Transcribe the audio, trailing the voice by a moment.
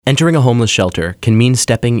Entering a homeless shelter can mean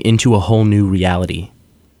stepping into a whole new reality.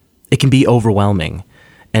 It can be overwhelming,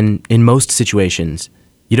 and in most situations,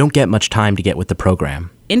 you don't get much time to get with the program.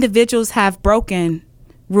 Individuals have broken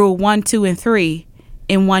Rule 1, 2, and 3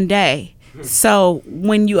 in one day. So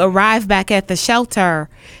when you arrive back at the shelter,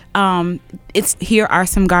 here are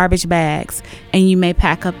some garbage bags, and you may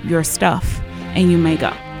pack up your stuff, and you may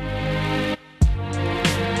go.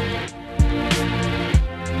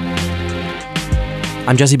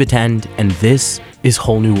 I'm Jesse Batend, and this is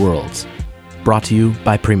Whole New Worlds, brought to you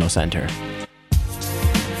by Primo Center.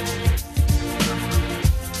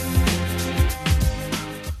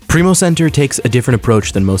 Primo Center takes a different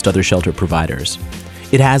approach than most other shelter providers.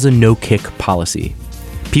 It has a no-kick policy.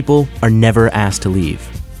 People are never asked to leave,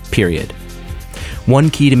 period. One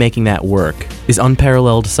key to making that work is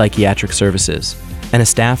unparalleled psychiatric services and a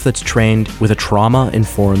staff that's trained with a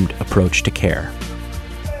trauma-informed approach to care.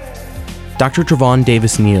 Dr. Trevon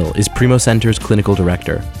Davis-Neal is Primo Center's clinical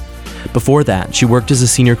director. Before that, she worked as a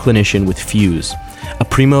senior clinician with Fuse, a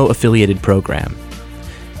Primo-affiliated program.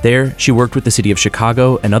 There, she worked with the city of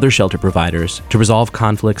Chicago and other shelter providers to resolve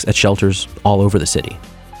conflicts at shelters all over the city.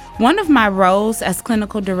 One of my roles as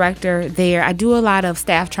clinical director there, I do a lot of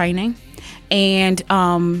staff training, and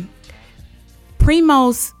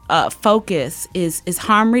Primo's focus is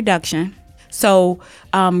harm reduction. So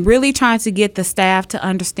really trying to get the staff to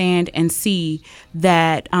understand and see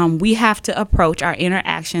that we have to approach our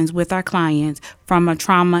interactions with our clients from a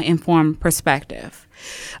trauma-informed perspective.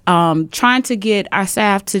 Trying to get our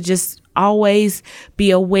staff to just always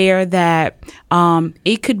be aware that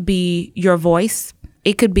it could be your voice,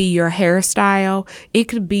 it could be your hairstyle, it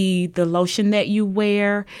could be the lotion that you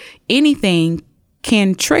wear. Anything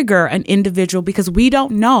can trigger an individual because we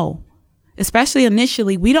don't know. Especially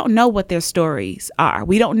initially, we don't know what their stories are.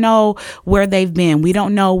 We don't know where they've been. We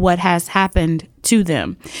don't know what has happened to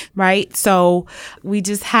them, right? So we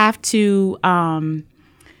just have to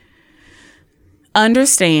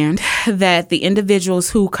understand that the individuals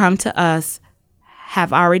who come to us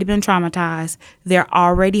have already been traumatized. They're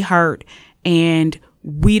already hurt, and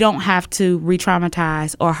we don't have to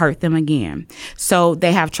re-traumatize or hurt them again. So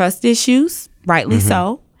they have trust issues, rightly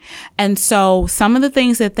so. And so some of the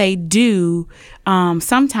things that they do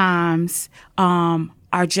sometimes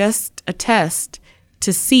are just a test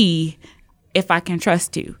to see if I can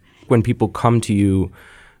trust you. When people come to you,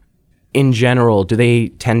 in general, do they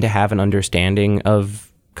tend to have an understanding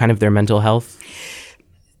of kind of their mental health?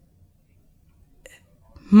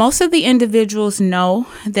 Most of the individuals know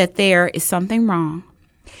that there is something wrong.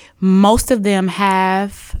 Most of them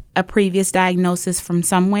have a previous diagnosis from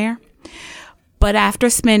somewhere. But after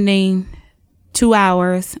spending 2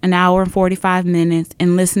 hours, an hour and 45 minutes,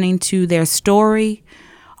 and listening to their story,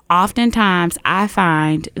 oftentimes I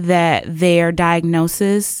find that their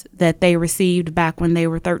diagnosis that they received back when they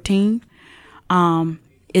were 13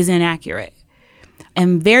 is inaccurate.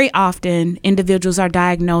 And very often, individuals are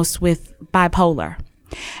diagnosed with bipolar.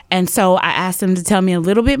 And so I asked them to tell me a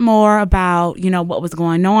little bit more about, what was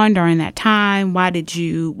going on during that time. Why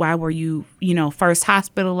were you, first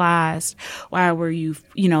hospitalized? Why were you,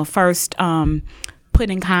 first put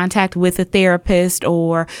in contact with a therapist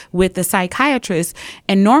or with a psychiatrist?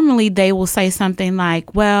 And normally they will say something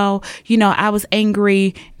like, well, I was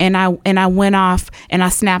angry and I went off and I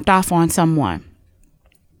snapped off on someone.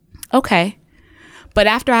 Okay. But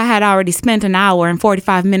after I had already spent an hour and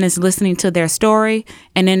 45 minutes listening to their story,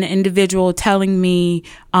 and then the individual telling me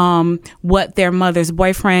what their mother's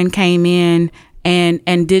boyfriend came in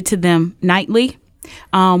and did to them nightly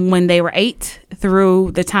when they were 8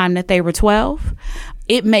 through the time that they were 12,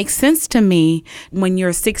 it makes sense to me when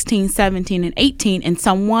you're 16, 17, and 18 and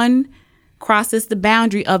someone crosses the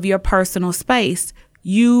boundary of your personal space,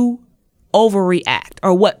 you overreact,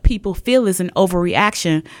 or what people feel is an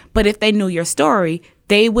overreaction. But if they knew your story,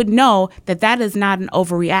 they would know that that is not an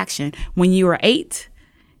overreaction. When you were 8,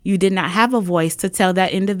 you did not have a voice to tell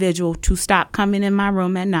that individual to stop coming in my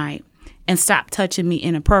room at night and stop touching me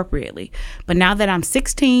inappropriately. But now that I'm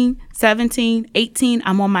 16, 17, 18,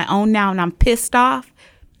 I'm on my own now and I'm pissed off.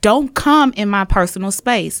 Don't come in my personal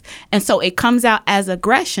space. And so it comes out as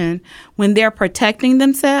aggression when they're protecting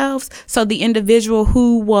themselves. So the individual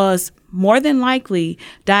who was more than likely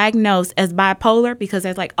diagnosed as bipolar because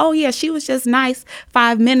they're like, oh yeah, she was just nice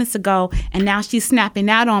 5 minutes ago and now she's snapping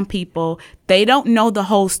out on people. They don't know the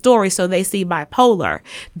whole story, so they see bipolar.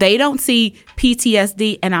 They don't see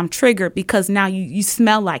PTSD and I'm triggered because now you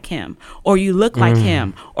smell like him, or you look like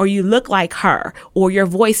him, or you look like her, or your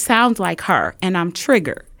voice sounds like her, and I'm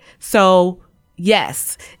triggered. So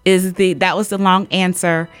yes, that was the long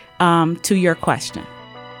answer to your question.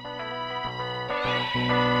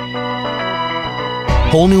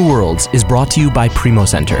 Whole New Worlds is brought to you by Primo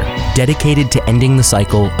Center, dedicated to ending the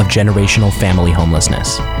cycle of generational family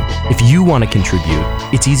homelessness. If you want to contribute,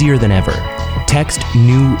 it's easier than ever. Text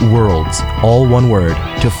New Worlds, all one word,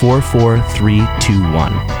 to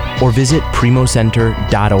 44321 or visit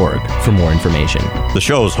primocenter.org for more information. The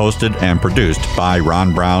show is hosted and produced by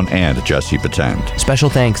Ron Brown and Jesse Batend. Special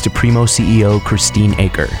thanks to Primo CEO Christine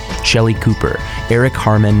Aker, Shelley Cooper, Eric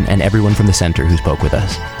Harmon, and everyone from the center who spoke with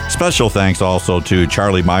us. Special thanks also to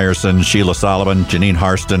Charlie Meyerson, Sheila Solomon, Janine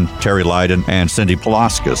Harston, Terry Lydon, and Cindy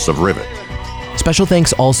Palaskis of Rivet. Special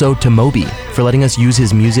thanks also to Moby for letting us use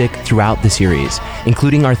his music throughout the series,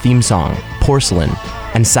 including our theme song, Porcelain,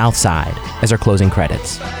 and Southside as our closing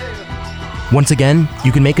credits. Once again,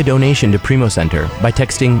 you can make a donation to Primo Center by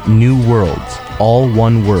texting New Worlds, all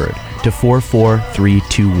one word, to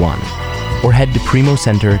 44321 or head to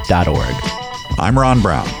primocenter.org. I'm Ron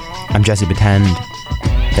Brown. I'm Jesse Batend.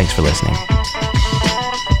 Thanks for listening.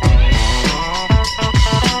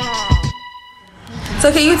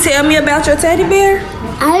 So can you tell me about your teddy bear?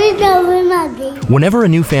 I remember my baby. Whenever a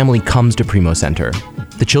new family comes to Primo Center,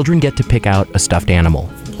 the children get to pick out a stuffed animal.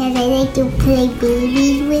 Because I like to play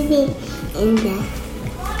babies with it and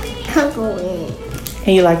cuddle with it.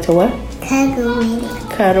 And you like to what? Cuddle with it.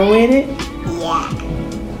 Cuddle with it? Yeah.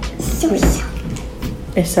 So soft.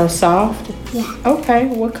 It's so soft? Yeah. Okay,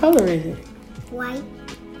 what color is it? White.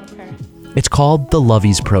 Okay. It's called the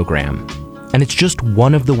Lovies Program, and it's just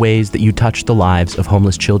one of the ways that you touch the lives of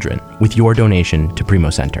homeless children with your donation to Primo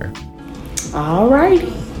Center. All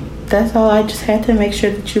righty. That's all. I just had to make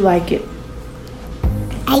sure that you like it.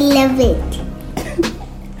 I love it.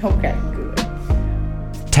 Okay, good.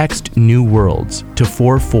 Text New Worlds to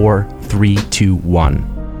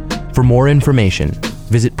 44321. For more information,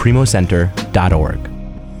 visit primocenter.org.